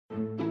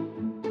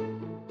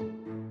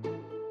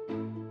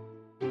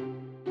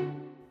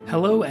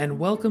Hello and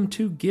welcome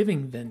to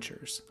Giving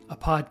Ventures, a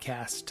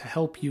podcast to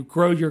help you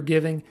grow your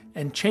giving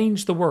and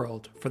change the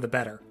world for the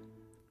better.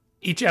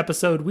 Each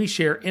episode, we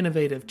share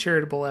innovative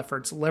charitable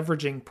efforts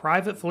leveraging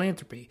private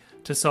philanthropy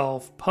to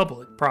solve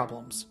public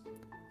problems.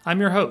 I'm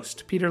your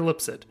host, Peter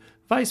Lipset,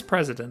 Vice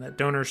President at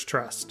Donors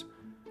Trust.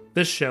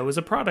 This show is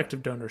a product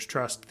of Donors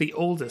Trust, the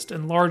oldest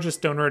and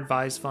largest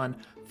donor-advised fund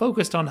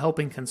focused on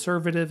helping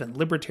conservative and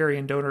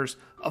libertarian donors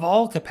of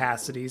all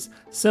capacities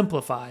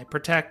simplify,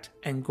 protect,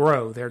 and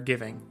grow their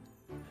giving.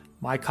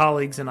 My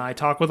colleagues and I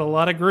talk with a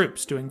lot of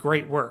groups doing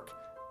great work.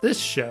 This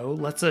show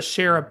lets us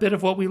share a bit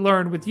of what we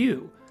learned with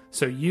you,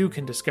 so you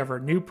can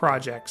discover new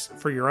projects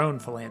for your own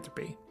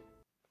philanthropy.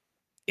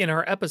 In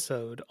our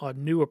episode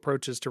on new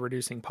approaches to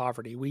reducing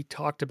poverty, we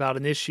talked about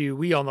an issue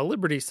we on the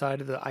liberty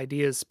side of the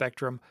ideas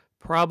spectrum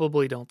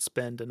probably don't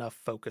spend enough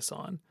focus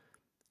on.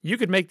 You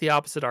could make the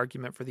opposite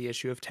argument for the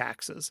issue of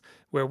taxes,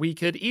 where we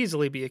could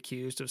easily be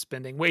accused of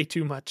spending way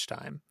too much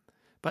time.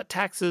 But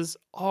taxes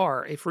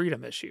are a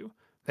freedom issue.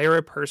 They are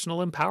a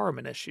personal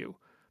empowerment issue.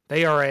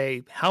 They are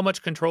a how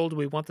much control do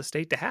we want the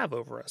state to have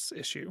over us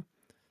issue.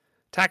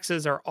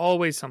 Taxes are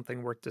always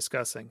something worth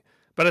discussing,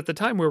 but at the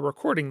time we're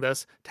recording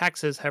this,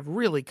 taxes have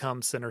really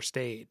come center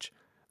stage.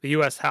 The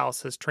U.S.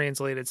 House has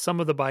translated some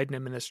of the Biden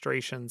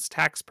administration's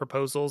tax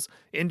proposals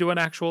into an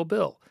actual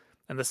bill,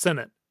 and the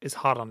Senate is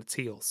hot on its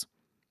heels.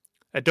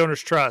 At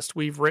Donors Trust,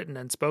 we've written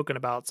and spoken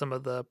about some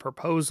of the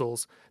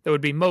proposals that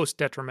would be most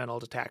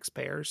detrimental to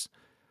taxpayers.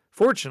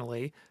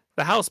 Fortunately,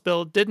 the House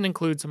bill didn't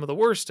include some of the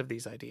worst of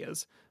these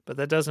ideas, but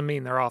that doesn't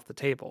mean they're off the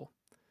table.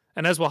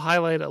 And as we'll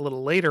highlight a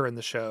little later in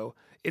the show,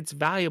 it's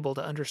valuable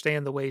to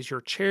understand the ways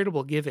your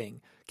charitable giving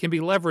can be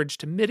leveraged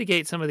to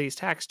mitigate some of these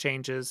tax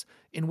changes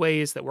in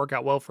ways that work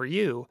out well for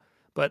you,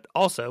 but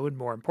also, and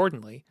more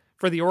importantly,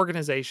 for the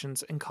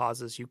organizations and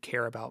causes you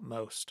care about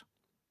most.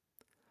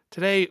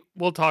 Today,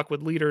 we'll talk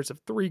with leaders of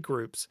three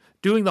groups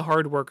doing the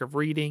hard work of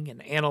reading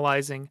and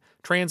analyzing,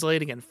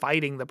 translating and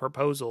fighting the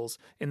proposals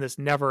in this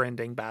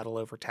never-ending battle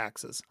over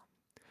taxes.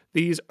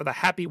 These are the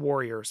happy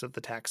warriors of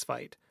the tax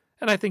fight,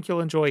 and I think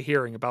you'll enjoy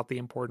hearing about the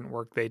important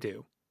work they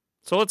do.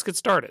 So let's get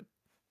started.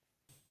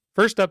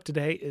 First up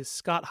today is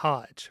Scott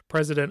Hodge,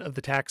 president of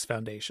the Tax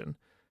Foundation.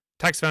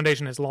 Tax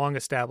Foundation has long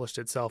established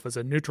itself as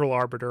a neutral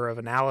arbiter of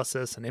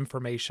analysis and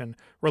information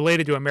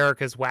related to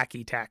America's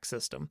wacky tax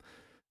system.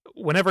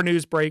 Whenever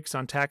news breaks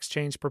on tax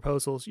change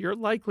proposals, you're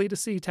likely to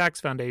see Tax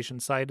Foundation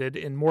cited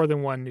in more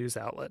than one news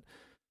outlet.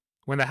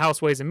 When the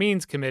House Ways and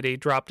Means Committee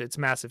dropped its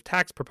massive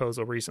tax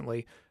proposal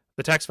recently,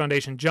 the Tax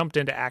Foundation jumped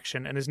into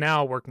action and is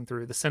now working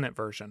through the Senate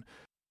version.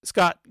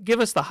 Scott, give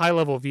us the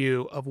high-level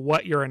view of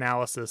what your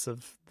analysis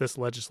of this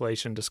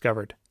legislation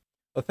discovered.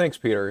 Well, thanks,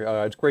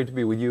 Peter. It's great to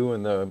be with you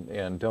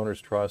and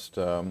Donors Trust.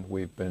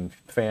 We've been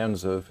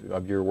fans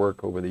of your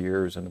work over the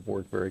years and have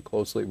worked very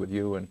closely with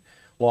you and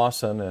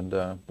Lawson,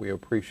 and we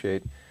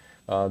appreciate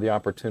the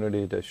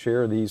opportunity to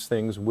share these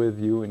things with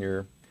you and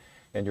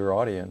your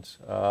audience.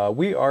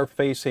 We are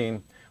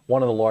facing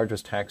one of the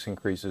largest tax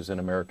increases in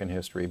American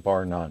history,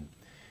 bar none.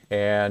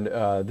 And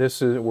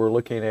we're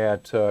looking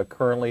at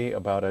currently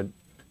about a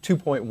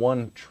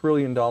 $2.1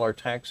 trillion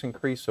tax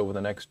increase over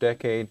the next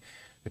decade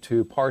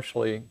to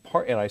partially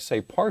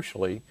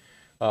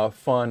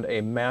fund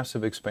a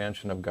massive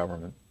expansion of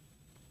government.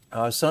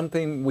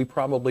 Something we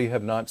probably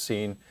have not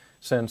seen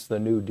since the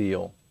New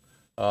Deal,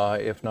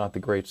 if not the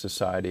Great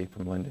Society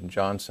from Lyndon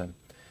Johnson.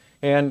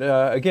 And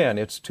again,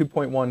 it's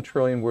 $2.1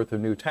 trillion worth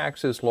of new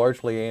taxes,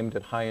 largely aimed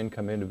at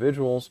high-income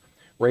individuals,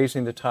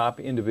 raising the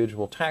top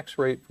individual tax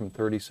rate from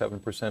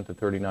 37% to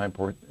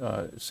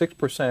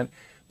 39.6%,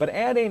 but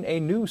adding a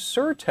new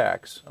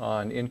surtax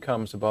on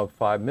incomes above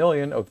 $5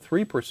 million of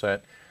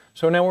 3%.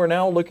 So now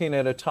we're looking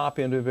at a top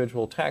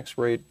individual tax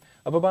rate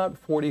of about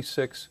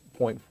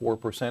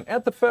 46.4%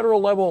 at the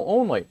federal level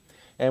only.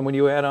 And when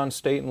you add on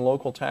state and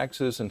local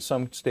taxes in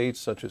some states,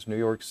 such as New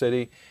York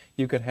City,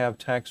 you could have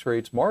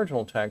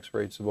marginal tax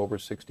rates of over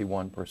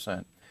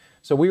 61%.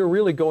 So we are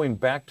really going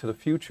back to the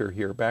future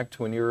here, back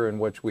to an era in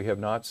which we have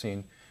not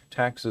seen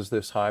taxes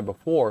this high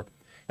before.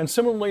 And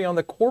similarly on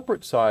the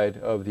corporate side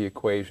of the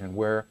equation,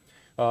 where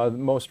the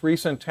most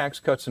recent Tax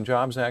Cuts and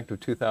Jobs Act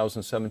of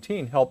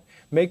 2017 helped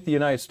make the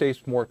United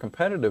States more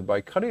competitive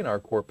by cutting our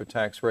corporate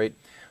tax rate,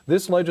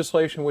 this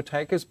legislation would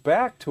take us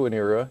back to an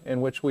era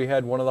in which we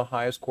had one of the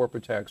highest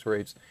corporate tax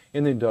rates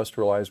in the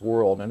industrialized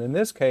world. And in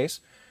this case,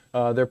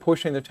 they're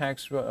pushing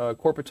the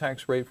corporate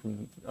tax rate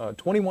from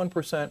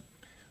 21%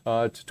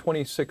 to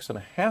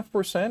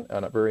 26.5%,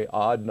 a very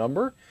odd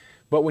number.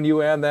 But when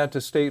you add that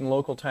to state and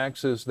local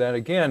taxes, that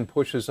again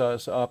pushes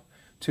us up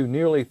to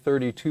nearly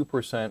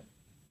 32%,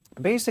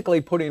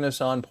 basically putting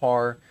us on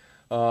par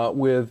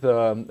with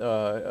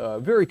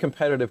very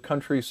competitive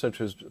countries such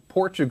as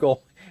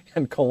Portugal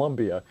and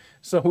Colombia.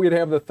 So we'd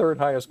have the third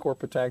highest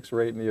corporate tax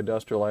rate in the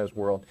industrialized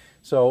world.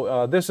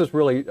 So this is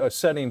really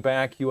setting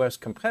back U.S.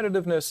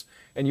 competitiveness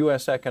and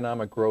U.S.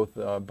 economic growth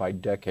by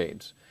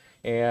decades.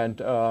 And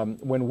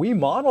when we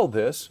model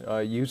this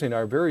using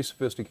our very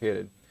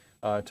sophisticated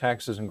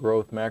taxes and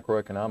growth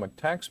macroeconomic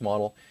tax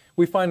model,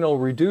 we find it'll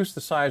reduce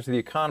the size of the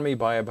economy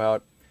by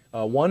about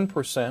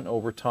 1%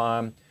 over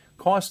time,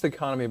 cost the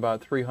economy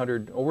about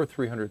over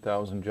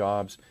 300,000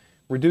 jobs,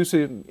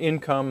 reducing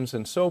incomes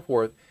and so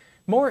forth.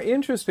 More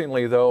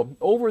interestingly, though,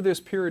 over this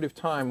period of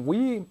time,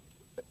 we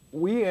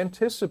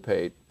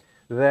anticipate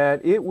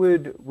that it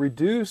would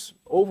reduce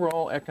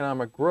overall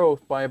economic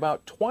growth by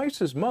about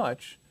twice as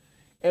much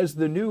as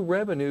the new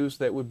revenues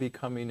that would be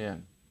coming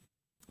in.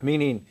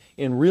 Meaning,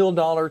 in real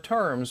dollar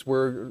terms,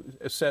 we're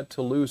set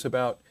to lose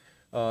about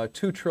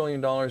 $2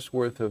 trillion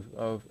worth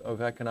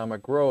of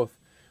economic growth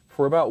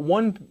for about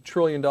 $1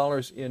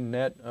 trillion in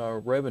net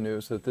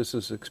revenues that this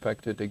is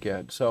expected to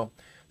get. So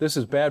this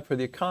is bad for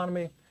the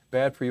economy,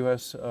 bad for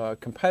U.S.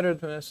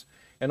 competitiveness,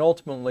 and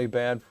ultimately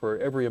bad for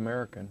every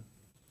American.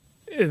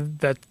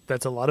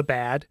 That's a lot of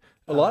bad.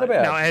 A lot of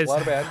bad. A lot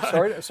of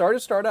bad. Sorry to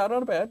start out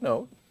on a bad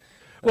note.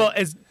 Well,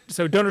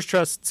 so Donors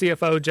Trust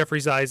CFO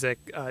Jeffrey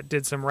Zizik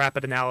did some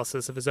rapid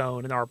analysis of his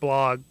own in our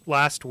blog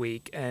last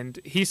week, and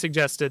he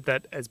suggested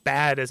that as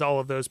bad as all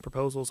of those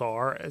proposals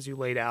are, as you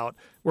laid out,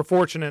 we're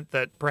fortunate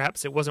that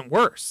perhaps it wasn't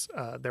worse.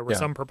 There were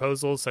some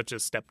proposals, such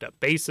as stepped-up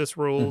basis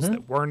rules,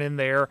 that weren't in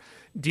there.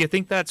 Do you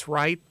think that's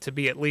right, to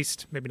be at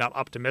least, maybe not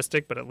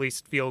optimistic, but at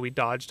least feel we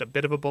dodged a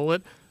bit of a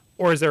bullet?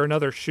 Or is there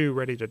another shoe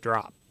ready to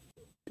drop?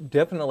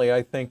 Definitely,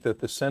 I think that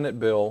the Senate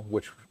bill,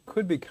 which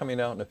could be coming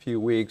out in a few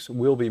weeks,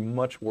 will be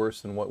much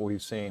worse than what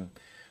we've seen.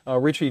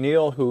 Richie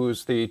Neal,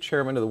 who's the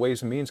chairman of the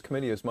Ways and Means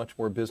Committee, is much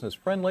more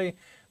business-friendly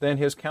than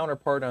his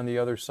counterpart on the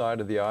other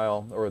side of the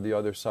aisle, or the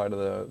other side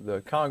of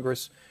the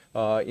Congress,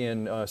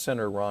 in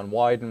Senator Ron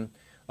Wyden.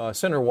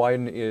 Senator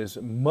Wyden is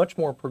much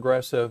more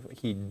progressive.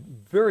 He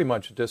very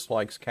much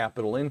dislikes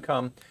capital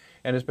income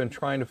and has been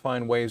trying to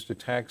find ways to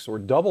tax or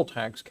double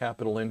tax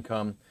capital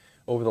income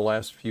over the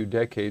last few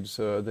decades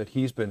that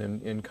he's been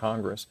in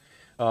Congress.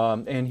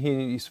 And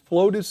he's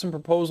floated some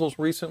proposals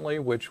recently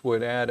which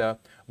would add a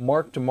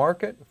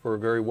mark-to-market for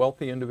very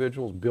wealthy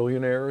individuals.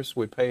 Billionaires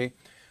would pay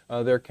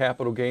their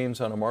capital gains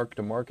on a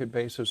mark-to-market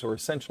basis, or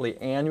essentially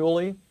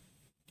annually,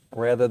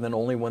 rather than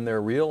only when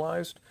they're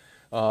realized.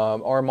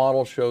 Our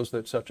model shows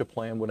that such a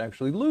plan would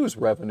actually lose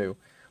revenue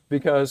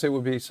because it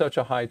would be such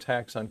a high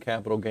tax on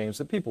capital gains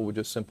that people would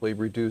just simply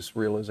reduce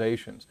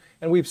realizations.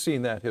 And we've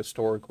seen that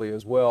historically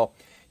as well.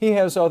 He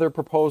has other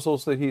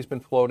proposals that he's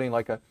been floating,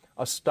 like a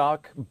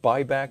stock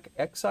buyback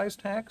excise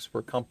tax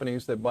for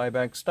companies that buy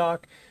back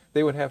stock.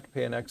 They would have to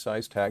pay an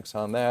excise tax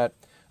on that.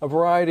 A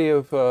variety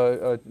of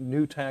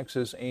new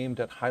taxes aimed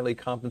at highly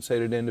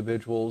compensated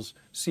individuals,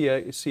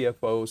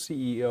 CFOs,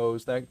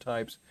 CEOs, that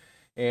types,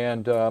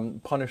 and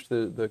punish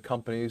the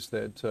companies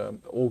that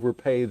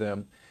overpay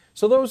them.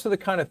 So those are the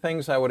kind of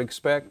things I would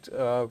expect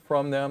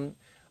from them.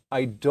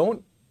 I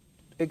don't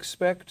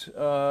expect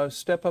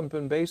step-up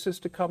in basis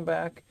to come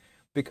back,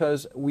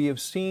 because we have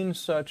seen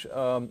such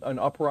an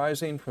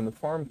uprising from the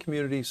farm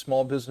community,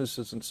 small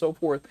businesses, and so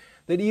forth,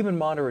 that even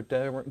moderate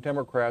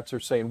Democrats are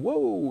saying,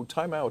 whoa,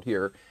 time out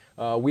here.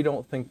 We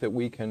don't think that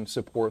we can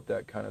support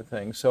that kind of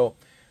thing. So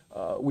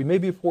we may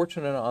be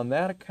fortunate on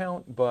that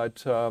account,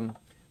 but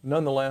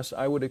nonetheless,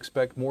 I would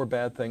expect more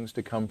bad things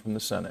to come from the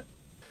Senate.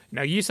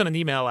 Now, you sent an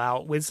email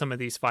out with some of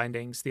these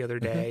findings the other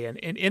day, and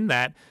in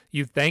that,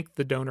 you thanked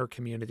the donor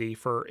community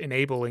for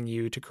enabling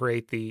you to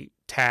create the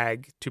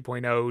TAG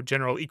 2.0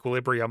 General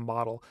Equilibrium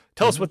Model.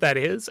 Tell us what that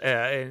is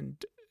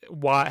and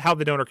how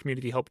the donor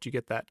community helped you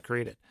get that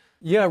created.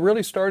 Yeah, it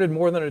really started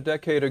more than a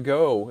decade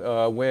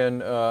ago when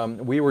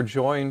we were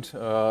joined,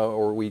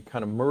 or we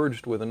kind of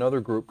merged with another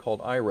group called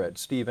IRED.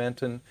 Steve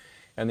Enton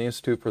and the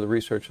Institute for the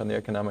Research on the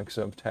Economics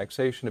of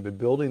Taxation have been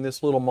building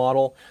this little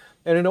model.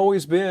 And it had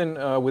always been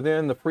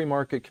within the free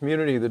market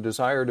community the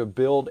desire to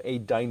build a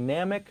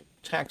dynamic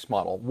tax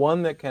model,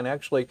 one that can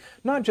actually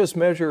not just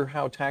measure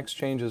how tax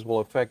changes will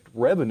affect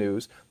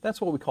revenues. That's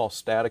what we call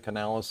static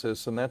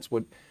analysis, and that's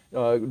what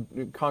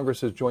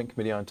Congress's Joint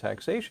Committee on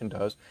Taxation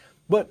does.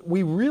 But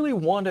we really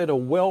wanted a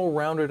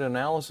well-rounded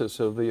analysis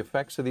of the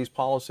effects of these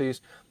policies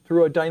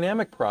through a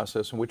dynamic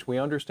process in which we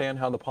understand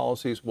how the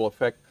policies will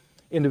affect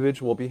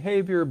individual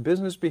behavior,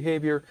 business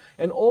behavior,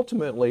 and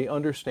ultimately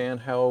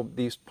understand how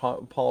these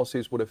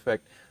policies would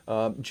affect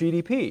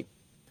GDP,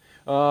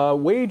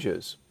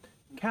 wages,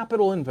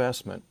 capital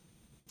investment,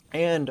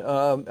 and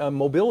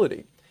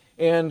mobility.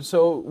 And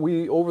so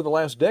we, over the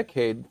last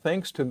decade,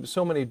 thanks to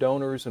so many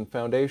donors and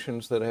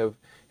foundations that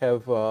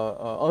have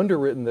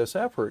underwritten this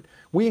effort,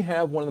 we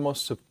have one of the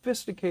most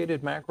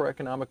sophisticated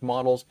macroeconomic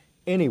models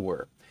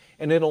anywhere.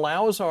 And it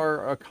allows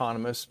our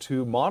economists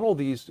to model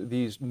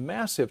these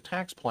massive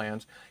tax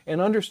plans and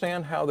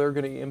understand how they're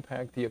going to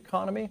impact the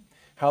economy,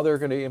 how they're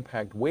going to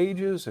impact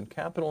wages and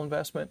capital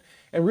investment,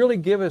 and really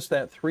give us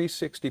that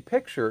 360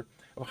 picture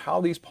of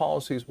how these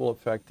policies will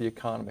affect the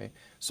economy,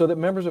 so that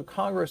members of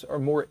Congress are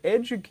more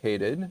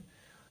educated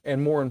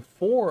and more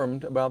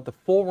informed about the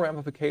full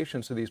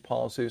ramifications of these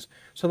policies,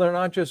 so they're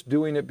not just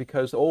doing it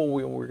because,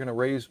 we're going to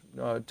raise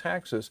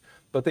taxes,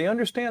 but they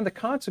understand the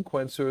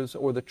consequences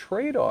or the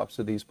trade-offs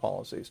of these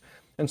policies.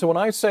 And so when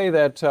I say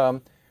that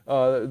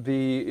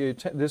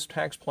this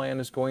tax plan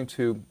is going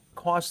to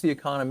cost the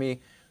economy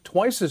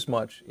twice as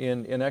much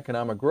in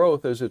economic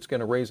growth as it's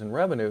going to raise in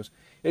revenues.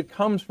 It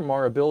comes from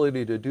our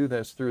ability to do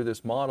this through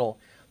this model.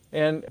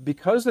 And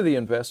because of the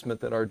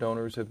investment that our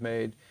donors have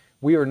made,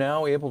 we are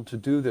now able to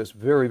do this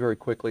very, very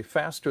quickly,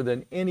 faster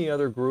than any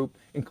other group,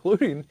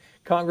 including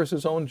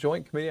Congress's own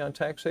Joint Committee on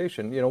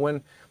Taxation. You know,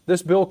 when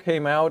this bill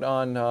came out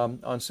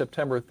on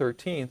September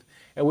 13th,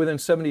 and within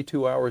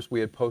 72 hours we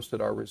had posted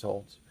our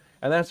results.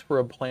 And that's for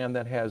a plan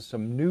that has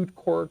some new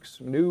quirks,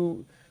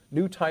 new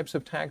types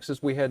of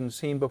taxes we hadn't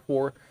seen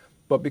before.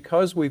 But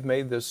because we've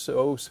made this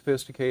so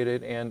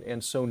sophisticated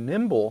and so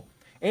nimble,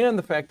 and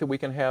the fact that we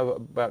can have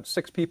about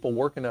 6 people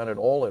working on it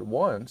all at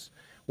once,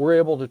 we're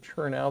able to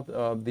churn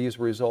out these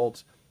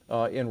results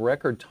in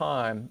record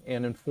time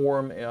and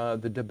inform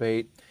the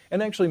debate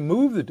and actually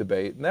move the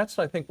debate. And that's,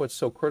 I think, what's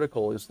so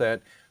critical, is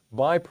that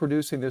by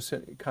producing this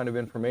kind of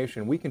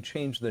information, we can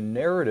change the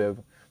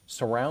narrative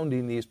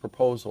surrounding these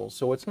proposals.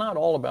 So it's not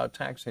all about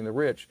taxing the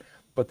rich,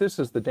 but this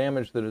is the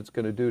damage that it's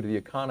going to do to the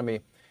economy.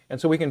 And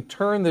so we can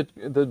turn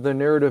the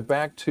narrative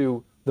back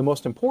to the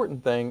most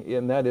important thing,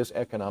 and that is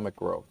economic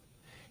growth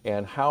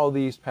and how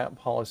these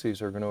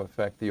policies are going to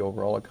affect the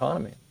overall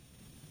economy.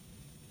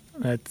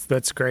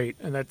 That's great.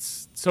 And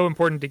that's so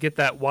important to get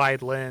that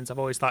wide lens. I've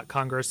always thought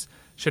Congress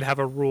should have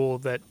a rule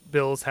that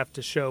bills have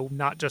to show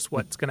not just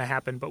what's going to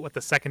happen, but what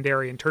the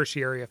secondary and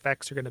tertiary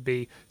effects are going to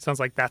be. Sounds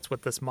like that's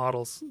what this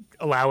model's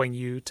allowing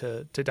you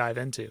to dive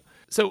into.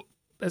 So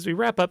as we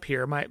wrap up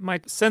here,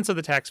 my sense of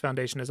the Tax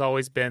Foundation has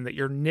always been that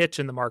your niche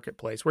in the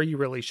marketplace, where you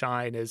really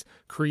shine, is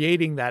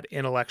creating that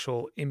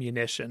intellectual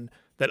ammunition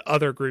that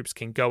other groups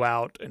can go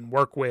out and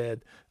work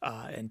with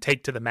and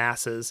take to the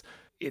masses.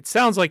 It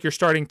sounds like you're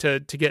starting to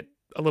get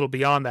a little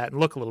beyond that and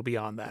look a little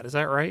beyond that. Is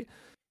that right?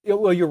 Yeah,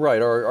 well, you're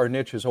right. Our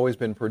niche has always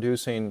been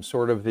producing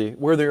sort of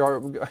where they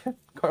are.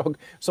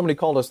 Somebody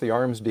called us the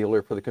arms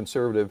dealer for the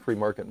conservative free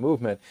market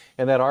movement,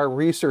 and that our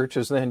research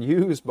is then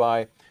used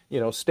by,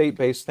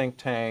 state-based think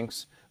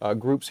tanks,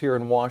 groups here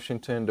in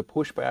Washington to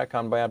push back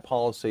on bad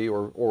policy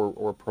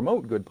or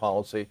promote good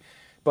policy.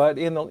 But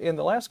in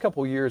the last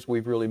couple of years,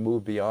 we've really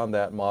moved beyond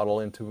that model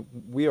into,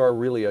 we are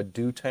really a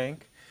do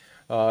tank.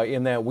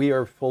 In that we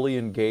are fully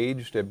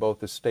engaged at both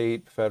the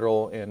state,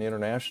 federal, and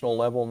international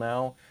level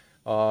now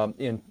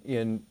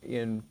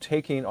in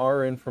taking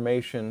our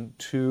information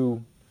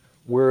to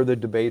where the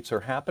debates are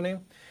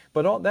happening.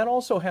 But that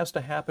also has to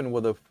happen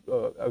with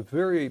a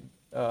very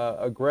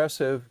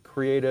aggressive,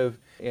 creative,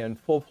 and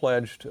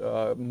full-fledged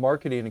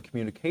marketing and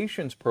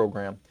communications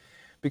program,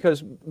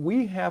 because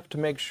we have to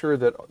make sure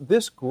that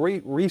this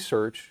great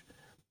research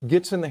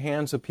gets in the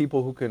hands of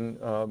people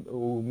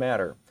who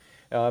matter.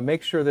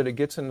 Make sure that it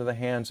gets into the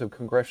hands of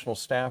congressional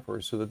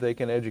staffers so that they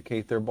can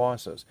educate their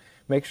bosses.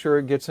 Make sure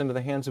it gets into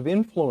the hands of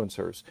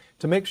influencers,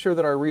 to make sure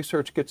that our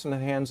research gets in the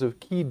hands of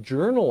key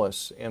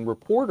journalists and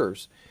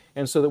reporters,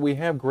 and so that we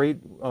have great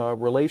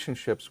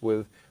relationships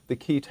with the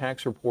key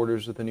tax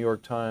reporters at the New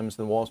York Times,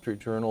 the Wall Street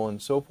Journal,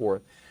 and so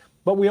forth.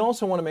 But we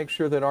also want to make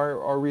sure that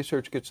our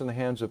research gets in the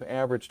hands of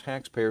average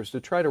taxpayers to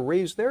try to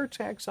raise their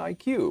tax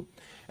IQ.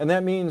 And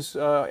that means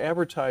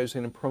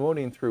advertising and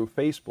promoting through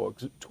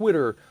Facebook,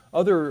 Twitter,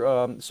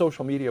 other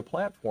social media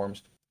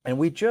platforms. And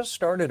we just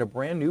started a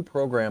brand new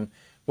program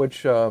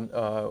which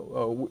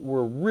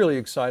we're really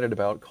excited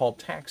about, called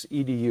Tax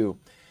EDU.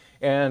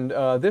 And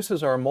this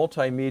is our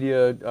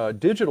multimedia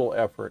digital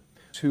effort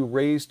to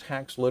raise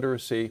tax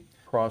literacy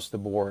across the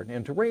board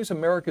and to raise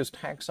America's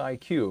tax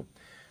IQ.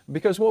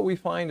 Because what we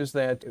find is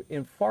that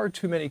in far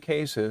too many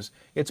cases,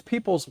 it's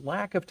people's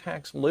lack of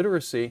tax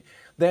literacy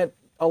that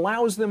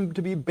allows them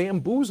to be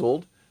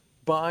bamboozled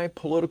by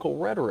political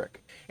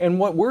rhetoric. And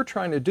what we're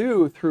trying to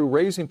do through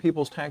raising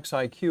people's tax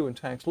IQ and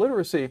tax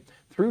literacy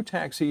through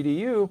Tax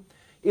EDU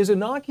is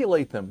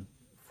inoculate them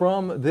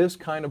from this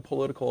kind of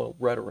political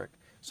rhetoric,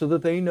 so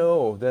that they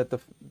know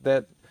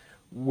that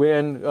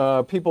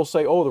when people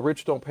say, oh, the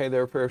rich don't pay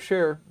their fair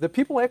share, that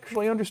people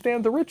actually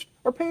understand the rich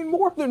are paying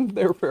more than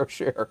their fair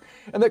share,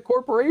 and that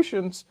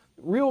corporations,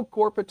 real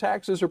corporate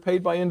taxes, are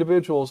paid by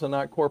individuals and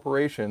not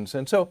corporations.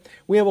 And so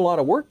we have a lot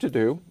of work to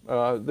do.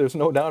 There's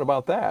no doubt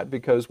about that,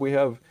 because we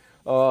have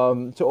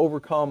to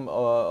overcome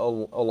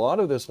a lot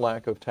of this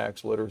lack of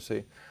tax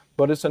literacy.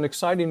 But it's an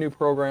exciting new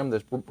program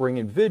that's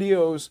bringing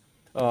videos.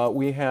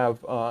 We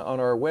have on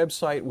our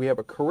website, we have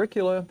a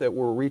curricula that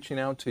we're reaching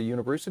out to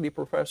university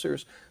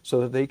professors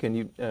so that they can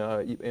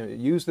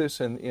use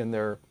this in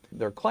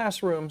their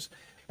classrooms.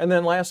 And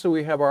then lastly,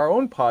 we have our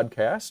own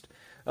podcast,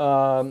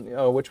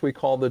 which we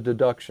call The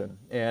Deduction.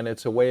 And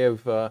it's a way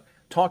of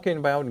talking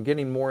about and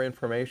getting more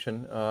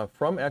information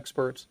from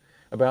experts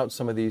about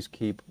some of these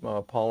key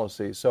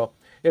policies. So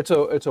it's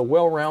a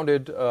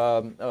well-rounded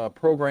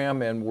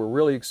program, and we're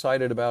really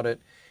excited about it.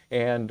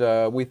 And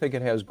we think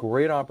it has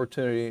great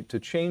opportunity to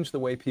change the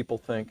way people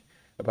think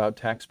about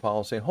tax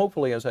policy, and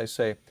hopefully, as I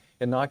say,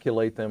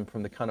 inoculate them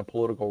from the kind of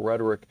political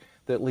rhetoric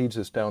that leads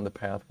us down the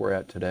path we're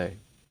at today.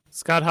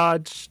 Scott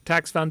Hodge,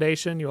 Tax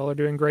Foundation, you all are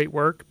doing great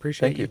work.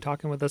 Appreciate you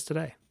talking with us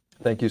today.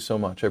 Thank you so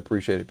much. I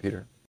appreciate it,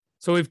 Peter.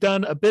 So we've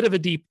done a bit of a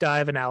deep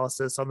dive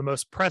analysis on the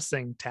most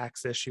pressing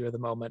tax issue of the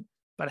moment,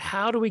 but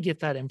how do we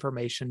get that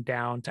information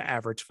down to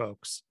average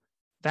folks?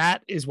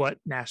 That is what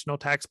National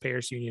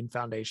Taxpayers Union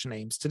Foundation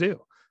aims to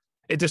do.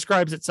 It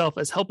describes itself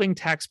as helping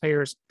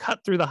taxpayers cut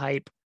through the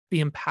hype,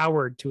 be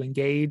empowered to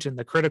engage in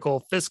the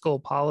critical fiscal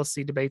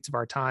policy debates of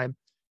our time,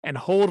 and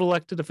hold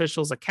elected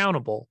officials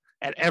accountable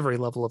at every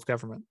level of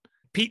government.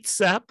 Pete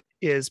Sepp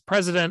is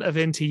president of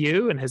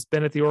NTU and has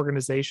been at the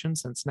organization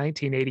since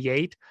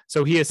 1988.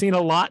 So he has seen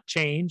a lot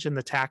change in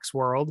the tax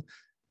world.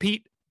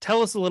 Pete,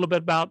 tell us a little bit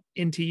about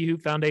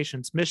NTU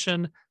Foundation's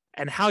mission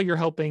and how you're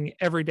helping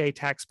everyday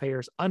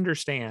taxpayers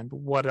understand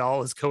what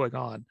all is going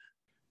on.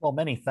 Well,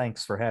 many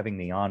thanks for having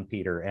me on,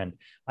 Peter. And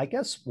I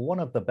guess one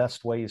of the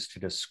best ways to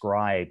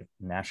describe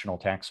National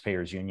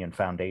Taxpayers Union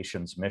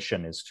Foundation's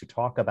mission is to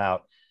talk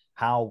about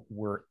how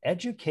we're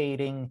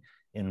educating,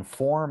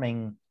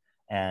 informing,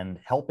 and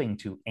helping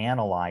to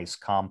analyze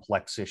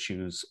complex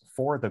issues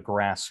for the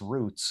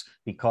grassroots,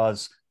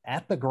 because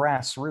at the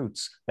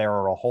grassroots, there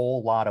are a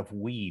whole lot of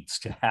weeds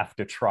to have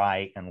to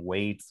try and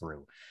wade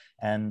through.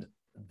 And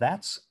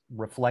that's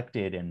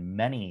reflected in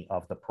many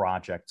of the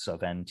projects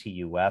of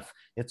NTUF.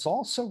 It's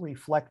also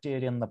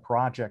reflected in the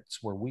projects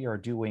where we are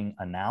doing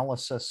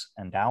analysis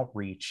and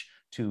outreach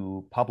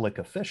to public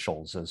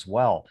officials as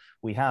well.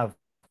 We have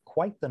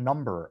quite the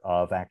number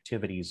of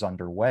activities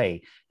underway,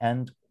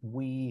 and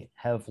we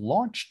have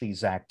launched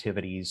these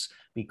activities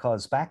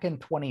because back in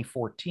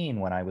 2014,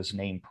 when I was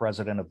named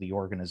president of the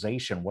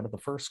organization, one of the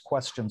first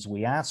questions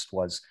we asked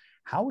was,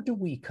 how do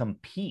we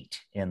compete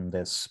in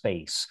this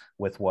space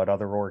with what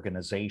other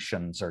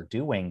organizations are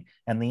doing?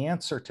 And the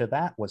answer to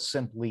that was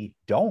simply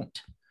don't.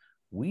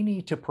 We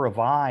need to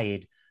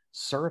provide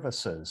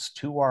services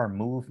to our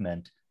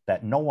movement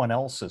that no one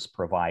else is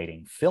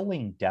providing,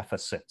 filling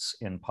deficits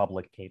in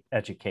public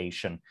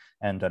education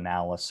and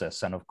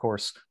analysis. And of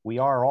course, we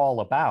are all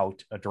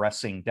about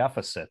addressing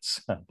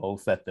deficits,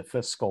 both at the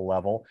fiscal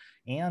level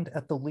and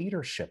at the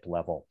leadership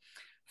level.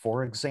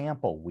 For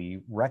example,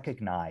 we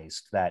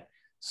recognized that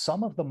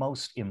some of the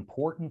most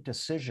important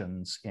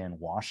decisions in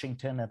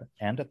Washington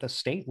and at the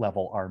state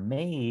level are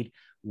made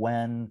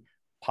when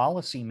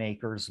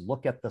policymakers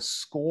look at the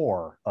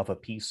score of a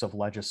piece of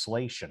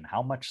legislation.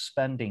 How much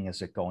spending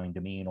is it going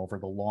to mean over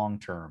the long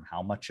term?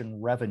 How much in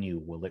revenue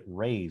will it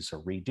raise or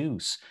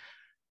reduce?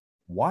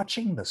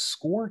 Watching the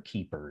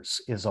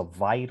scorekeepers is a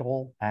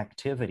vital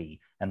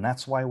activity, and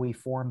that's why we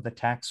formed the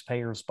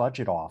Taxpayers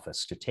Budget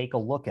Office to take a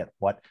look at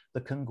what the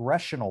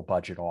Congressional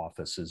Budget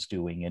Office is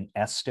doing in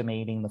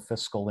estimating the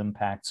fiscal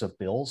impacts of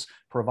bills,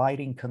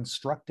 providing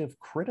constructive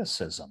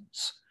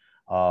criticisms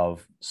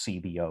of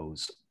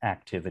CBO's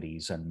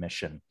activities and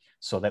mission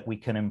so that we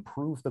can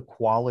improve the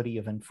quality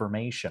of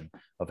information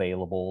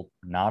available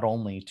not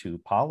only to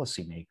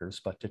policymakers,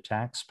 but to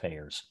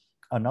taxpayers.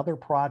 Another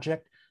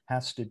project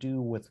has to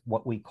do with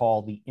what we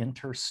call the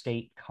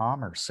Interstate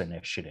Commerce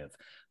Initiative.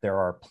 There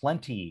are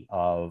plenty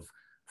of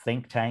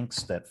think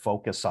tanks that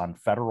focus on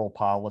federal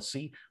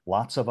policy,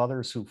 lots of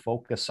others who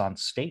focus on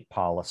state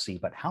policy,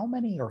 but how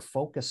many are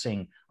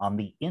focusing on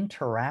the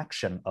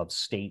interaction of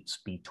states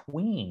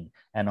between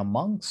and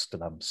amongst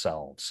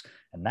themselves?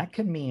 And that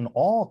can mean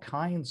all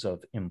kinds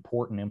of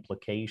important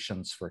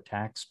implications for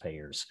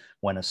taxpayers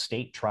when a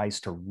state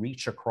tries to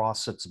reach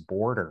across its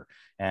border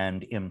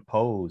and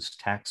impose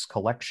tax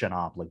collection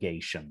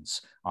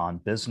obligations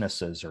on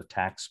businesses or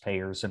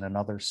taxpayers in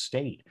another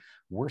state.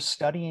 We're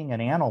studying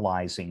and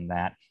analyzing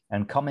that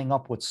and coming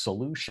up with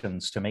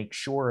solutions to make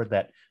sure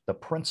that the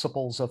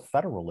principles of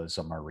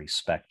federalism are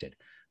respected.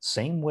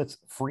 Same with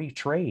free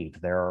trade.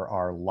 There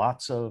are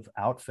lots of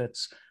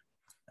outfits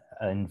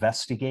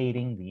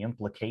investigating the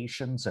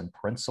implications and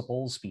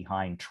principles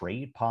behind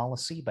trade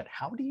policy, but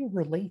how do you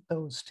relate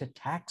those to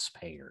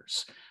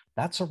taxpayers?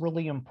 That's a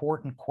really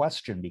important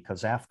question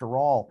because, after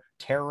all,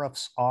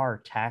 tariffs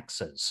are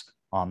taxes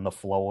on the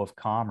flow of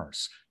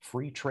commerce.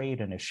 Free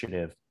trade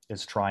initiative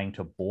is trying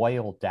to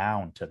boil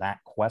down to that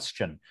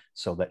question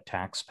so that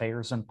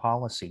taxpayers and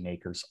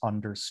policymakers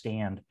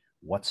understand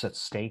what's at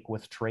stake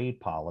with trade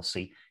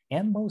policy.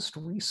 And most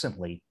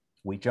recently,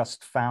 we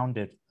just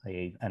founded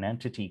an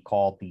entity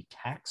called the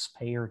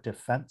Taxpayer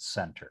Defense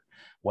Center.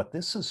 What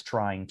this is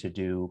trying to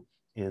do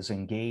is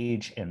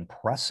engage in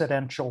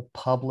precedential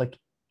public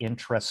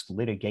interest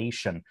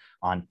litigation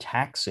on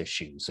tax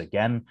issues.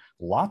 Again,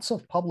 lots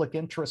of public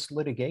interest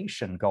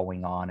litigation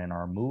going on in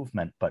our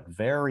movement, but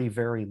very,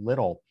 very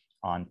little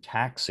on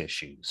tax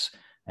issues.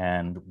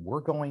 And we're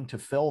going to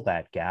fill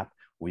that gap.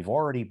 We've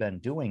already been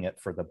doing it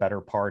for the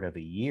better part of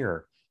a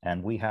year,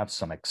 and we have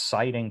some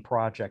exciting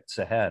projects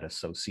ahead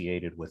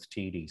associated with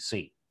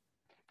TDC.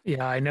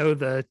 Yeah, I know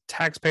the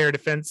Taxpayer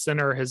Defense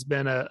Center has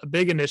been a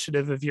big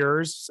initiative of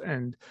yours,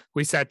 and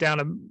we sat down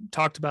and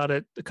talked about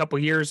it a couple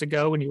of years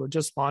ago when you were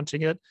just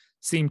launching it.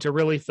 Seemed to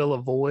really fill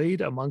a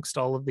void amongst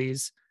all of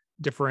these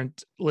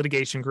different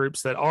litigation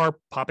groups that are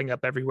popping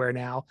up everywhere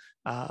now.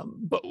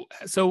 But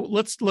so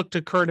let's look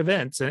to current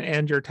events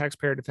and your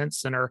Taxpayer Defense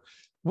Center.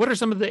 What are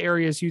some of the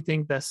areas you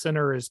think the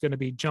center is going to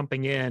be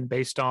jumping in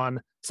based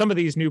on some of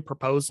these new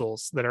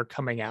proposals that are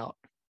coming out?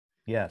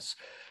 Yes,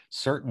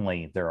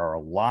 certainly there are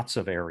lots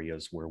of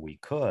areas where we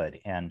could.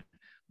 And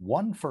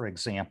one, for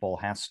example,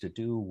 has to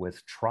do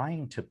with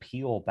trying to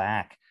peel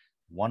back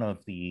one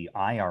of the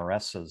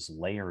IRS's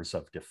layers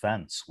of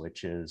defense,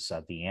 which is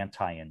the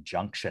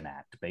Anti-Injunction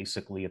Act.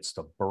 Basically, it's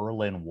the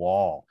Berlin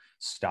Wall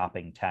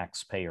stopping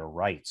taxpayer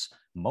rights.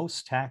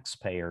 Most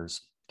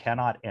taxpayers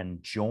cannot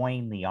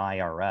enjoin the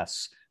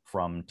IRS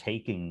from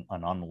taking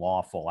an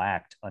unlawful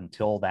act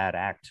until that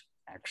act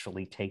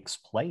actually takes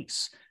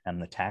place and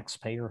the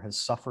taxpayer has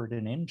suffered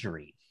an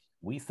injury.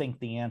 We think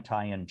the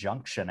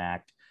Anti-Injunction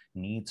Act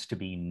needs to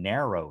be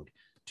narrowed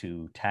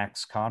to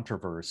tax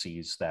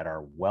controversies that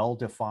are well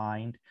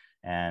defined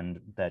and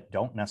that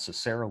don't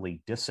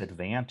necessarily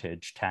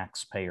disadvantage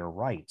taxpayer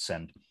rights.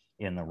 And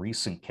in the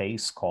recent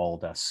case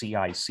called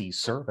CIC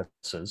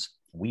Services,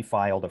 we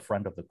filed a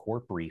friend of the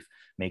court brief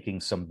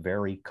making some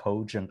very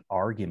cogent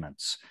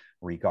arguments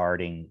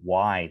regarding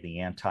why the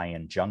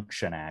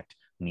Anti-Injunction Act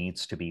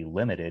needs to be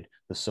limited.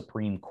 The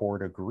Supreme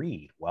Court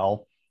agreed.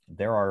 Well,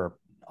 there are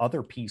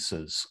other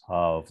pieces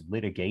of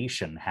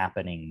litigation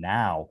happening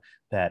now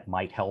that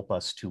might help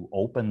us to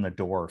open the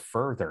door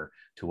further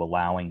to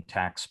allowing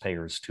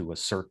taxpayers to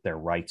assert their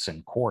rights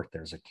in court.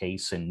 There's a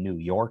case in New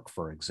York,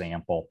 for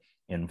example,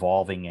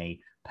 involving a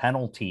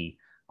penalty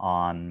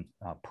on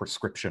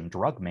prescription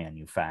drug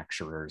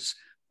manufacturers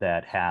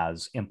that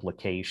has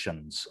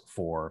implications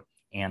for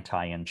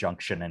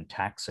Anti-Injunction and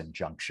Tax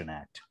Injunction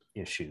Act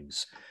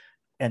issues.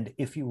 And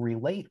if you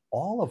relate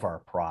all of our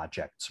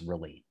projects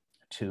really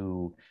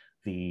to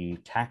the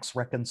tax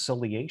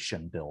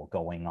reconciliation bill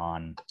going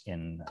on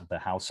in the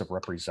House of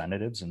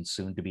Representatives and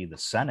soon to be the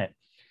Senate,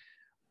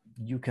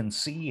 you can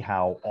see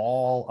how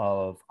all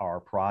of our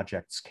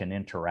projects can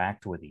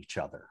interact with each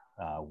other.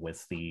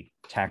 With the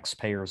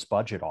Taxpayers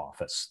Budget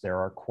Office, there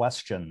are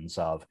questions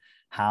of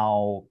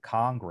how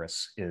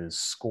Congress is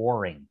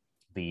scoring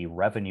the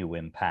revenue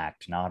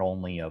impact, not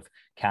only of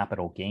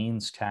capital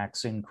gains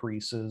tax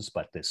increases,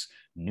 but this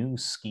new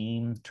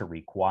scheme to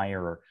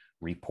require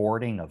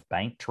reporting of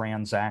bank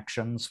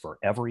transactions for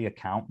every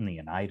account in the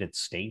United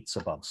States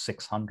above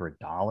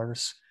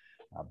 $600.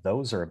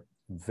 Those are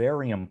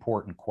very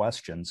important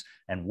questions.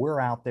 And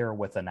we're out there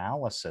with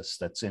analysis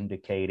that's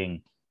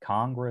indicating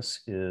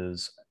Congress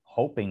is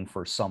hoping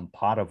for some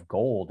pot of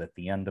gold at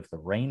the end of the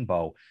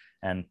rainbow.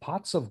 And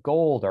pots of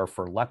gold are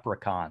for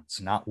leprechauns,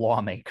 not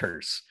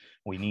lawmakers.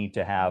 We need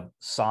to have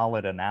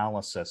solid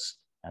analysis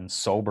and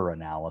sober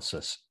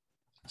analysis.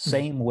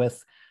 Same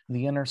with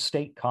the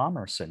Interstate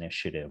Commerce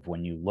Initiative.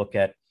 When you look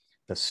at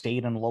the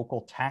state and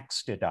local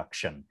tax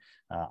deduction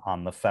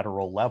on the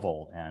federal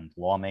level, and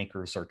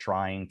lawmakers are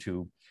trying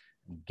to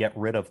get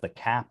rid of the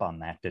cap on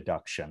that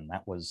deduction.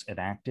 That was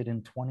enacted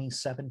in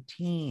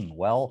 2017.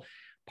 Well,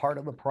 part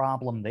of the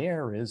problem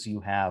there is you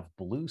have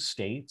blue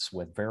states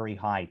with very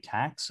high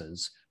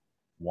taxes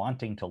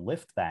wanting to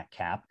lift that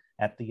cap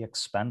at the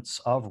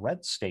expense of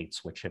red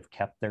states, which have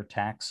kept their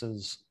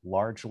taxes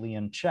largely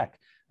in check.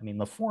 I mean,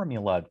 the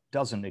formula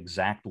doesn't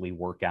exactly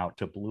work out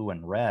to blue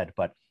and red,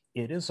 but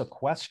it is a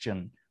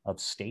question of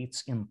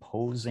states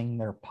imposing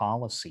their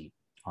policy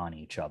on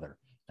each other.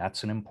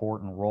 That's an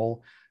important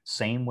role.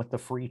 Same with the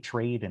Free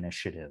Trade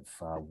Initiative.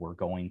 We're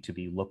going to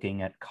be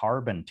looking at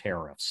carbon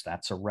tariffs.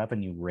 That's a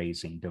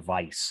revenue-raising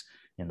device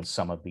in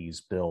some of these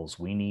bills.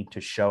 We need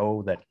to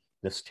show that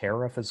this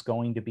tariff is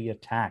going to be a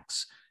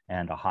tax,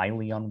 and a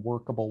highly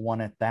unworkable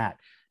one at that.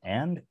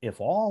 And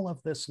if all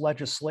of this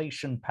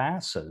legislation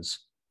passes,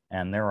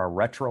 and there are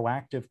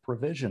retroactive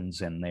provisions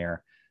in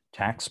there,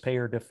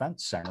 Taxpayer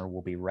Defense Center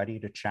will be ready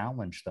to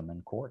challenge them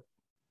in court.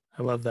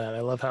 I love that. I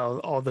love how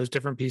all those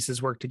different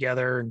pieces work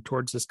together and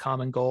towards this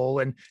common goal.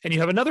 And you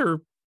have another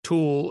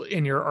tool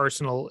in your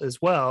arsenal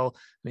as well. I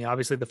mean,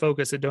 obviously the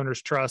focus at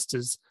Donors Trust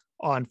is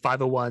on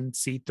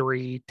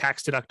 501c3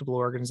 tax deductible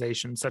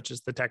organizations such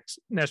as the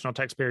National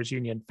Taxpayers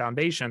Union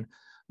Foundation.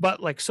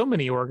 But like so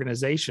many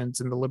organizations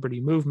in the Liberty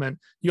Movement,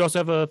 you also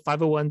have a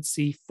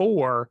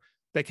 501c4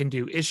 that can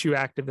do issue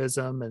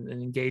activism and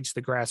engage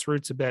the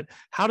grassroots a bit.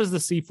 How does the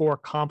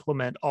C4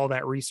 complement all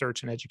that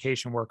research and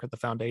education work at the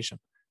foundation?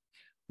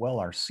 Well,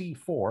 our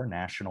C4,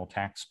 National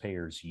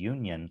Taxpayers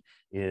Union,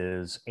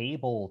 is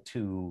able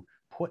to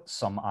put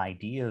some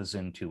ideas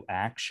into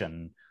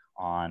action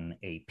on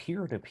a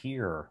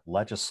peer-to-peer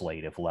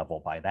legislative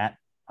level. By that,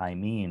 I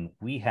mean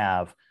we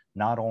have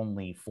not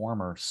only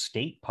former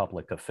state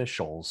public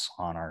officials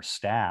on our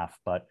staff,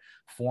 but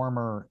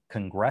former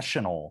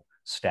congressional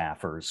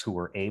staffers who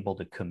are able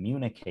to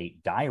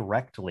communicate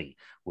directly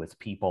with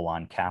people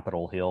on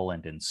Capitol Hill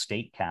and in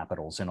state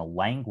capitals in a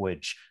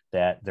language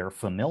that they're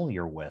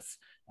familiar with.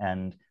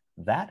 And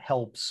that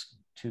helps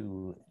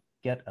to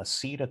get a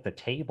seat at the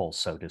table,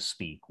 so to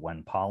speak,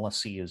 when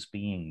policy is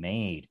being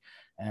made.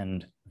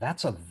 And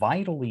that's a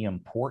vitally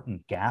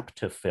important gap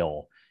to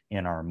fill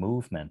in our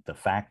movement. The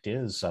fact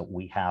is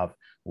we have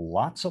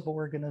lots of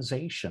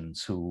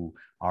organizations who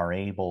are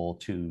able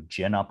to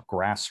gin up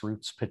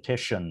grassroots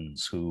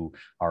petitions, who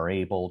are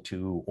able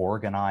to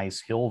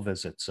organize hill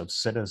visits of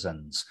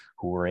citizens,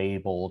 who are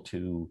able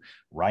to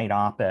write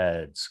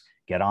op-eds,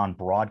 get on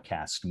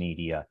broadcast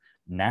media.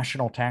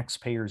 National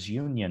Taxpayers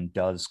Union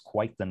does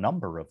quite the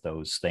number of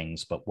those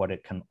things, but what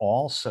it can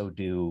also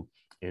do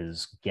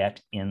is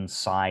get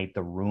inside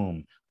the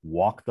room,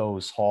 walk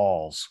those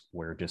halls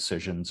where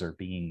decisions are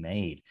being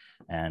made.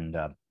 And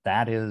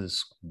that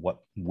is what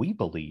we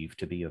believe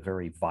to be a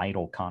very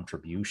vital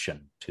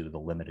contribution to the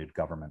limited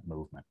government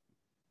movement.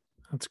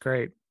 That's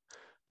great.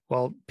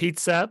 Well, Pete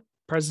Sepp,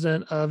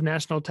 President of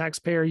National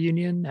Taxpayer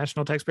Union,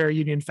 National Taxpayer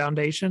Union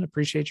Foundation,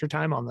 appreciate your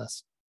time on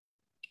this.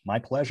 My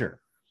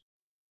pleasure.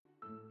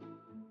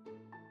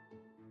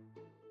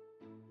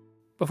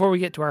 Before we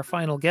get to our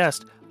final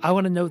guest, I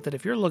want to note that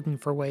if you're looking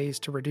for ways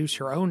to reduce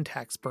your own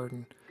tax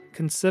burden,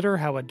 consider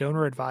how a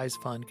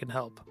donor-advised fund can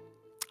help.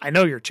 I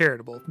know you're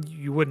charitable.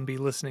 You wouldn't be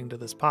listening to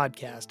this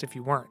podcast if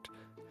you weren't.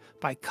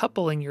 By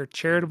coupling your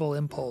charitable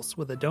impulse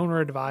with a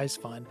donor-advised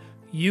fund,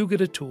 you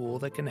get a tool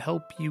that can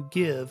help you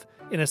give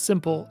in a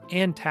simple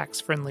and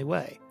tax-friendly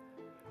way.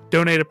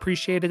 Donate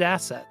appreciated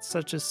assets,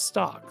 such as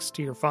stocks,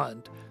 to your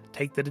fund.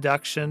 Take the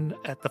deduction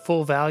at the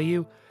full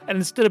value, and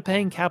instead of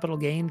paying capital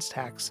gains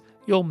tax,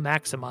 you'll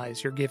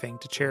maximize your giving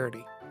to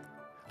charity.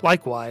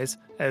 Likewise,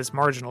 as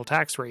marginal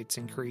tax rates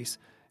increase,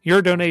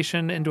 your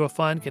donation into a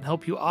fund can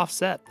help you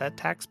offset that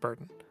tax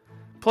burden.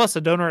 Plus,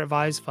 a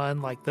donor-advised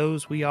fund like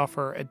those we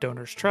offer at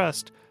Donors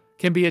Trust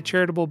can be a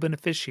charitable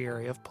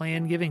beneficiary of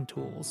planned giving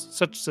tools,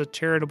 such as a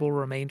charitable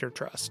remainder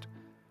trust.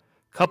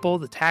 Couple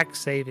the tax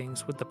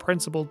savings with the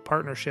principled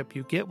partnership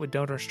you get with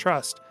Donors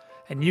Trust,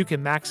 and you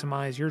can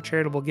maximize your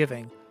charitable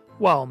giving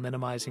while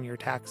minimizing your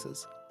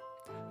taxes.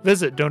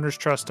 Visit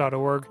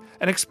DonorsTrust.org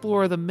and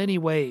explore the many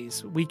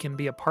ways we can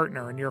be a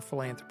partner in your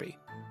philanthropy.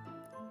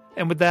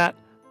 And with that,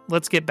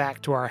 let's get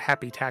back to our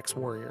happy tax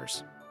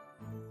warriors.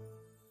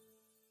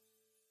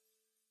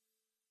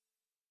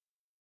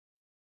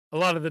 A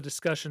lot of the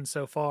discussion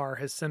so far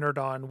has centered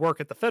on work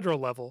at the federal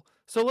level,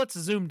 so let's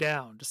zoom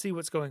down to see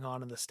what's going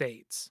on in the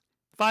states.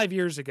 5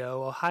 years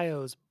ago,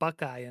 Ohio's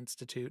Buckeye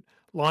Institute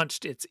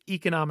launched its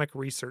Economic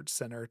Research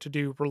Center to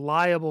do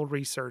reliable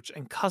research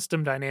and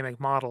custom dynamic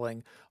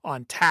modeling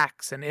on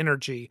tax and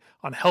energy,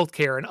 on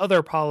healthcare, and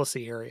other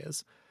policy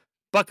areas.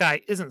 Buckeye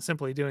isn't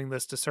simply doing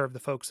this to serve the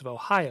folks of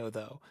Ohio,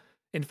 though.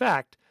 In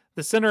fact,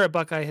 the center at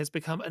Buckeye has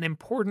become an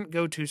important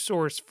go-to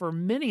source for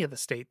many of the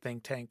state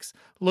think tanks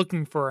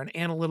looking for an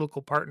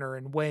analytical partner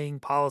in weighing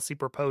policy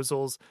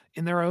proposals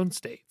in their own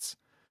states.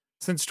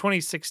 Since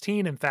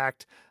 2016, in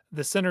fact,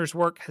 the center's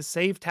work has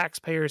saved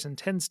taxpayers in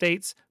 10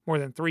 states more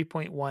than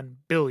 $3.1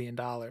 billion.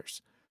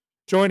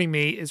 Joining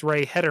me is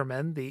Ray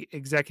Hederman, the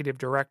executive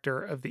director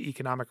of the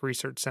Economic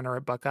Research Center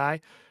at Buckeye.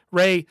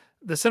 Ray,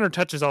 the center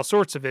touches all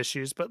sorts of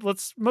issues, but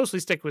let's mostly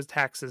stick with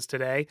taxes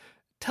today.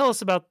 Tell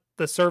us about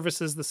the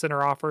services the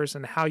center offers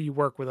and how you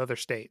work with other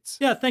states.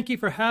 Yeah, thank you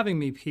for having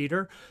me,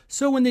 Peter.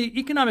 So when the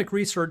Economic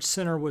Research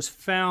Center was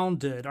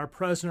founded, our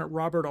president,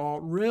 Robert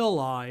Alt,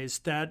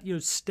 realized that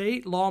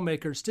state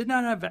lawmakers did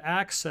not have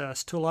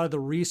access to a lot of the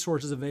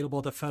resources available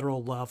at the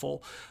federal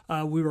level.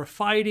 We were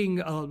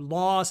fighting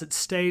laws at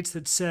states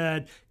that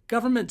said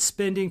government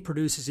spending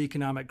produces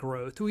economic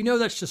growth. We know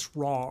that's just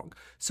wrong.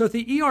 So at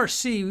the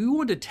ERC, we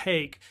wanted to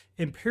take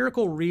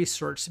empirical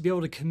research to be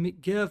able to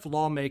give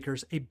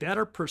lawmakers a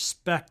better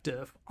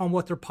perspective on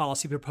what their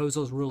policy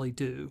proposals really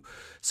do.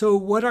 So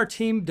what our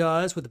team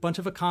does with a bunch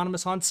of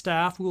economists on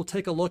staff, we will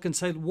take a look and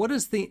say, what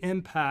is the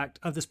impact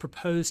of this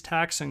proposed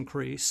tax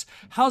increase?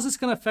 How is this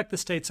going to affect the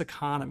state's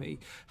economy?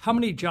 How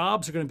many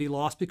jobs are going to be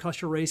lost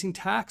because you're raising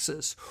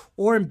taxes?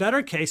 Or in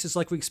better cases,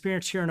 like we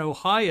experienced here in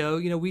Ohio,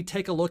 we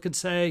take a look and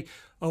say,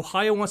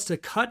 Ohio wants to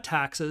cut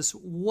taxes.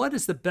 What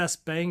is the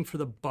best bang for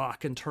the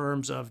buck in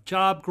terms of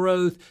job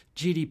growth,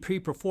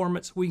 GDP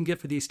performance we can get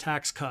for these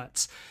tax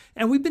cuts?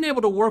 And we've been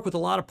able to work with a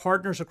lot of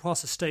partners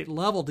across the state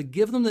level to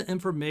give them the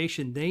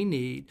information they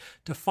need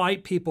to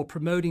fight people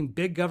promoting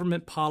big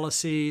government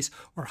policies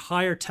or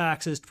higher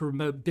taxes to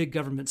promote big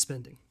government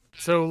spending.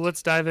 So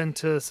let's dive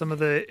into some of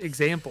the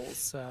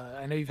examples.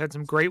 I know you've had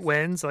some great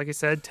wins. Like I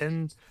said,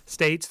 10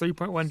 states,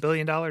 $3.1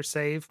 billion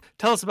saved.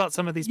 Tell us about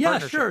some of these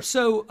partnerships. Yeah, sure.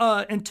 So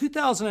in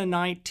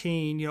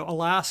 2019,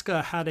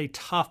 Alaska had a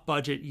tough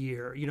budget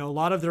year. A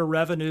lot of their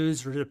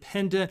revenues were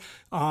dependent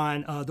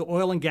on the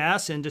oil and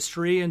gas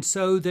industry, and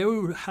so they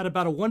had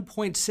about a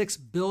 $1.6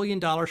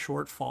 billion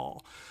shortfall.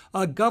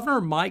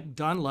 Governor Mike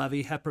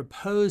Dunleavy had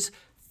proposed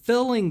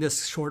filling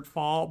this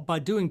shortfall by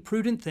doing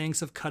prudent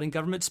things of cutting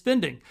government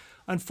spending.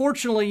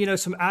 Unfortunately,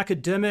 some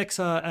academics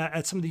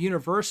at some of the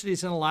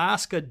universities in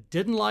Alaska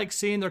didn't like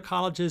seeing their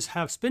colleges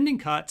have spending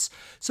cuts,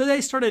 so they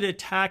started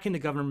attacking the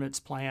government's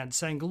plan,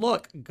 saying,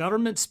 look,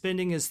 government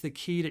spending is the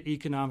key to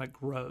economic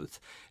growth.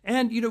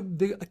 And,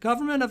 the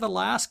government of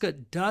Alaska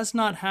does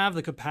not have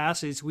the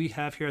capacities we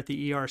have here at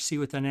the ERC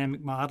with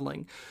dynamic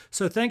modeling.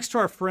 So thanks to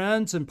our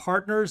friends and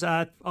partners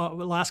at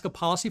Alaska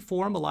Policy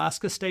Forum,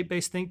 Alaska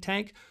state-based think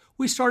tank,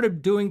 we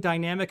started doing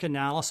dynamic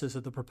analysis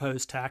of the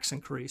proposed tax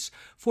increase.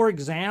 For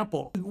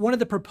example, one of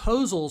the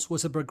proposals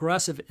was a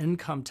progressive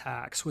income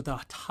tax with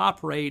a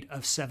top rate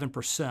of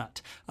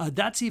 7%.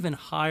 That's even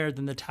higher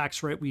than the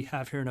tax rate we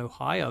have here in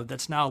Ohio.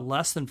 That's now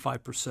less than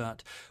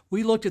 5%.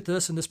 We looked at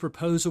this, and this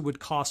proposal would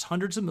cost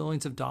hundreds of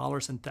millions of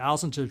dollars and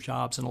thousands of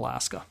jobs in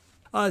Alaska.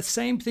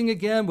 Same thing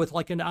again with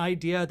like an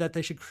idea that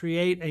they should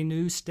create a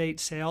new state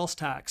sales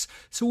tax.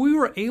 So we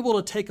were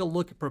able to take a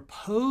look at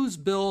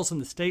proposed bills in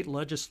the state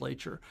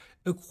legislature,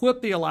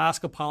 equip the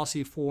Alaska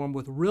Policy Forum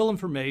with real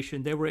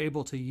information they were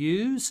able to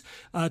use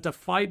to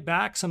fight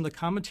back some of the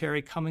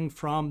commentary coming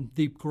from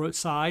the growth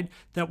side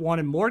that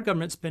wanted more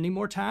government spending,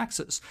 more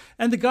taxes.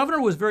 And the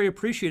governor was very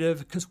appreciative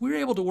because we were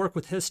able to work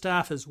with his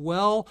staff as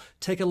well,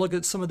 take a look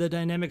at some of the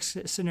dynamic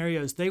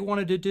scenarios they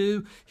wanted to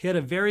do. He had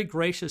a very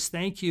gracious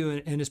thank you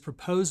in his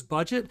proposed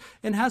budget.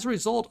 And as a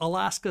result,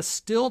 Alaska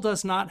still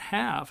does not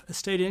have a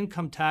state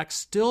income tax,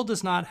 still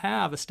does not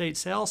have a state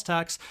sales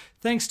tax,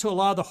 thanks to a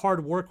lot of the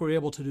hard work we're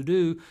able to do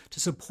to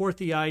support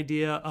the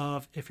idea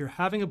of if you're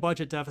having a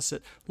budget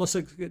deficit, let's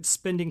look at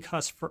spending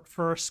cuts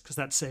first because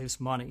that saves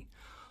money.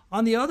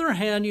 On the other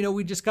hand,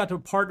 we just got to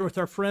partner with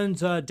our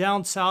friends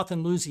down south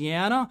in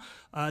Louisiana.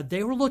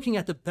 They were looking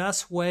at the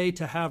best way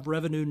to have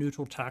revenue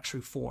neutral tax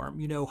reform.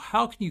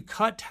 How can you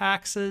cut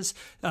taxes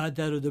that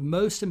are the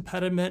most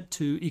impediment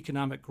to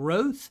economic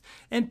growth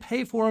and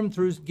pay for them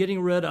through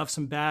getting rid of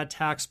some bad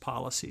tax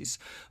policies?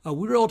 We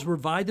were able to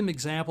provide them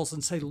examples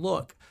and say,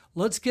 look,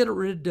 let's get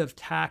rid of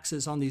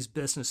taxes on these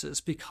businesses,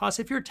 because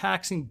if you're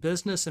taxing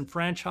business and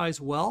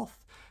franchise wealth,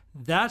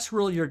 that's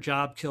really your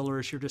job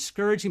killers. You're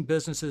discouraging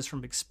businesses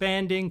from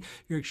expanding.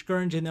 You're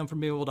discouraging them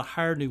from being able to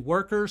hire new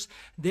workers.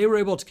 They were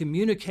able to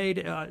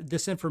communicate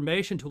this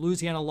information to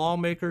Louisiana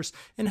lawmakers.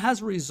 And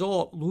as a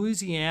result,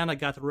 Louisiana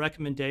got the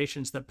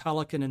recommendations that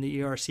Pelican and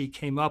the ERC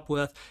came up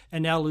with.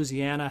 And now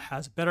Louisiana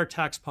has better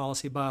tax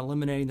policy by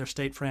eliminating their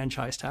state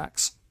franchise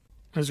tax.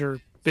 Those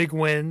are big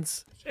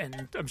wins,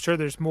 and I'm sure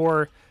there's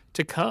more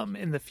to come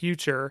in the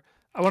future.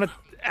 I want to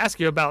ask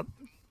you about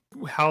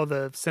how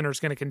the center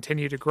is going to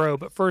continue to grow.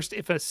 But first,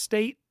 if a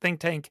state think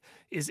tank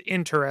is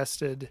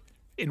interested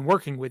in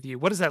working with you,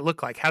 what does that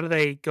look like? How do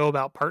they go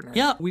about partnering?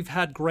 Yeah, we've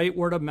had great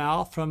word of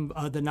mouth from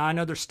the 9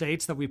 other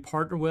states that we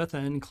partner with,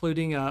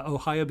 including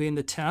Ohio being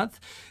the 10th.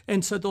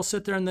 And so they'll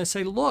sit there and they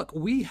say, look,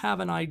 we have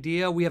an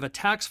idea. We have a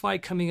tax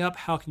fight coming up.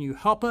 How can you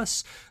help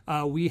us?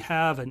 We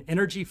have an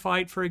energy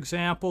fight, for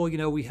example.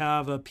 We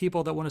have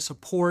people that want to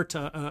support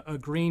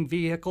green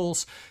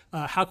vehicles.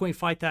 How can we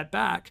fight that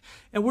back?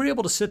 And we're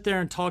able to sit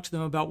there and talk to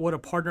them about what a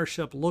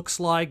partnership looks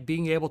like,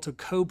 being able to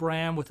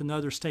co-brand with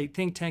another state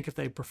think tank if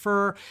they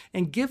prefer,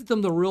 and give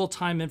them the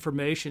real-time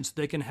information so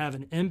they can have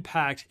an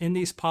impact in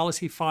these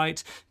policy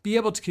fights, be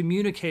able to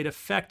communicate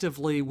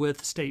effectively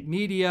with state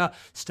media,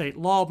 state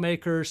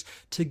lawmakers,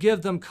 to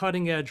give them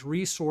cutting-edge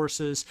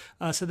resources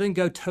so they can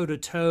go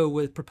toe-to-toe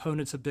with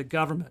proponents of big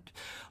government.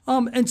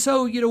 And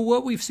so,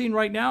 what we've seen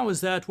right now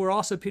is that we're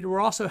also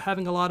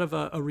having a lot of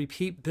a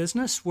repeat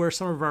business where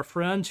some of our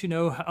friends,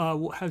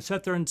 have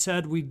sat there and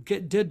said, we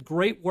did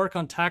great work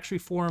on tax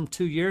reform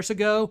 2 years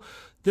ago.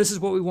 This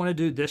is what we want to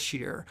do this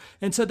year.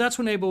 And so that's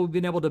when we've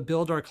been able to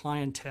build our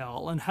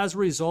clientele. And as a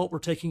result, we're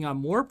taking on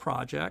more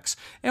projects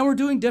and we're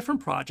doing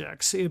different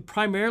projects.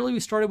 Primarily, we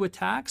started with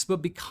tax,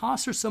 but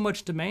because there's so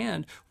much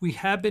demand, we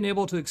have been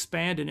able to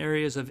expand in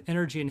areas of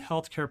energy and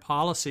healthcare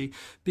policy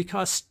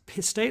because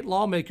state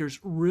lawmakers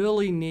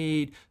really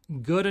need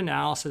good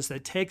analysis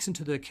that takes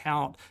into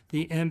account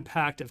the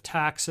impact of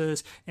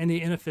taxes and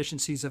the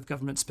inefficiencies of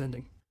government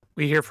spending.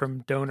 We hear from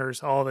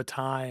donors all the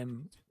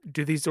time.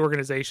 Do these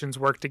organizations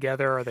work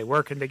together? Are they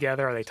working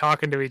together? Are they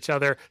talking to each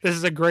other? This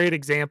is a great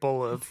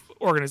example of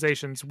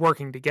organizations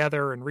working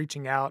together and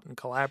reaching out and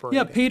collaborating.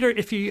 Yeah, Peter,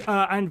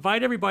 I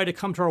invite everybody to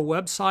come to our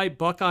website,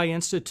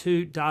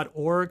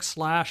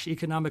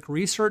 buckeyeinstitute.org/economic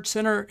research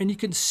center, and you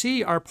can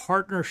see our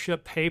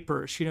partnership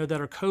papers, that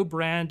are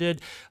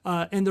co-branded.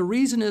 And the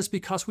reason is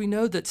because we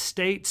know that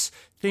states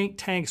think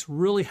tanks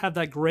really have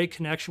that great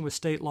connection with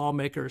state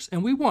lawmakers,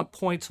 and we want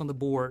points on the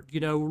board.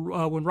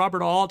 When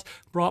Robert Alt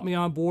brought me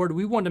on board,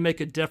 we wanted to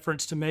make a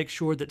difference to make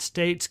sure that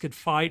states could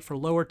fight for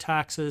lower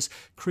taxes,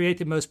 create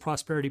the most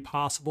prosperity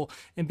possible,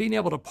 and being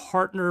able to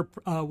partner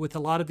with a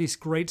lot of these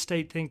great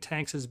state think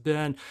tanks has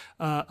been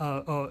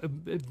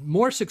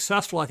more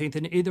successful, I think,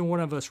 than either one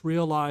of us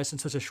realized in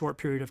such a short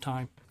period of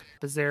time.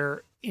 Is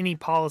there any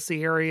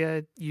policy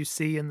area you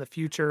see in the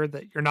future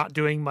that you're not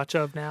doing much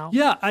of now?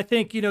 Yeah, I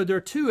think, there are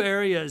two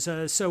areas.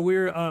 So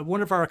we're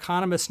one of our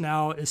economists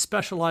now is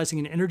specializing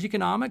in energy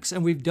economics,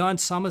 and we've done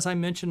some, as I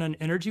mentioned, on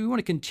energy. We want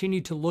to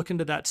continue to look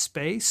into that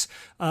space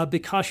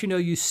because,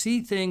 you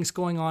see things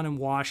going on in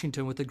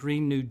Washington with the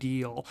Green New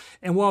Deal.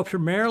 And while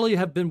primarily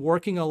have been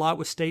working a lot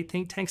with state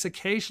think tanks,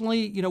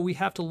 occasionally, we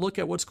have to look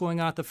at what's going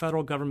on at the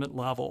federal government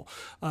level.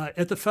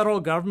 If the federal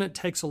government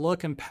takes a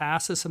look and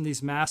passes some of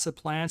these massive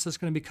plans that's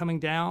going to be coming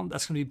down,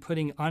 that's going to be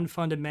putting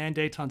unfunded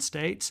mandates on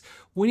states,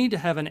 we need to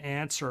have an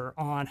answer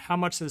on how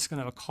much this is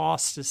going to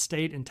cost the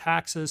state in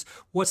taxes,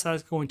 what's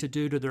that going to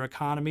do to their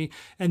economy.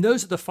 And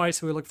those are the fights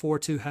that we look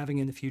forward to having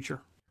in the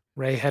future.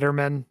 Ray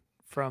Hederman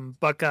from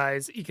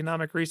Buckeyes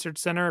Economic Research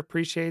Center.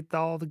 Appreciate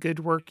all the good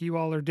work you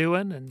all are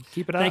doing, and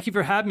keep it up. Thank you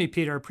for having me,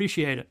 Peter.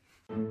 Appreciate it.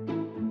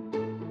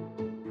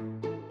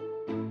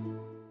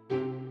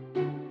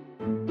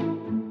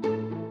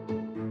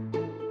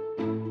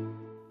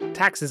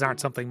 Taxes aren't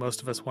something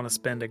most of us want to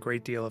spend a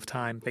great deal of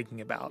time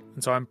thinking about,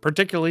 and so I'm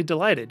particularly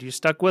delighted you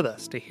stuck with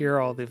us to hear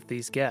all of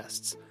these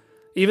guests.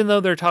 Even though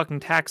they're talking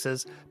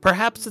taxes,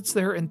 perhaps it's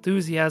their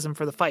enthusiasm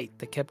for the fight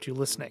that kept you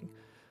listening.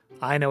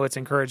 I know it's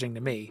encouraging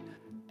to me,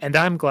 and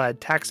I'm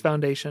glad Tax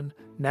Foundation,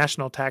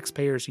 National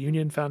Taxpayers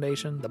Union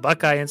Foundation, the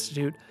Buckeye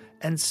Institute,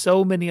 and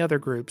so many other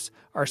groups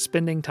are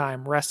spending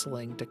time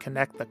wrestling to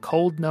connect the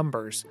cold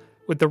numbers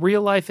with the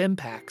real-life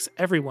impacts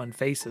everyone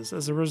faces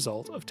as a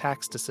result of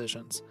tax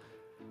decisions.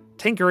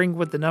 Tinkering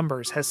with the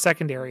numbers has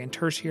secondary and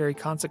tertiary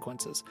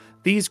consequences.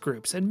 These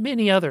groups and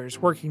many others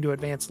working to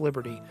advance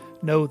liberty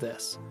know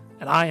this,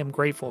 and I am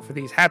grateful for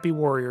these happy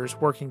warriors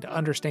working to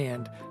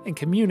understand and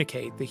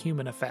communicate the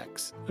human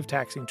effects of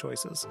taxing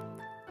choices.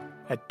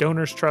 At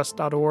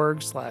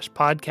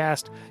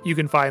donorstrust.org/podcast, you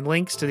can find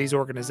links to these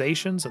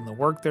organizations and the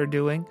work they're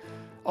doing.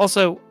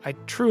 Also, I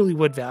truly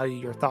would value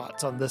your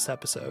thoughts on this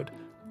episode.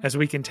 As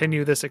we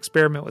continue this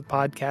experiment with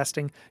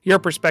podcasting, your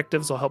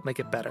perspectives will help make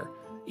it better.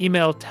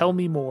 Email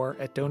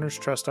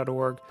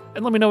tellmemore@donorstrust.org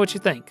and let me know what you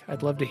think.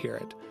 I'd love to hear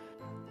it.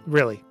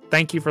 Really,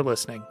 thank you for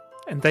listening,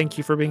 and thank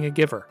you for being a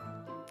giver.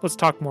 Let's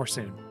talk more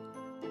soon.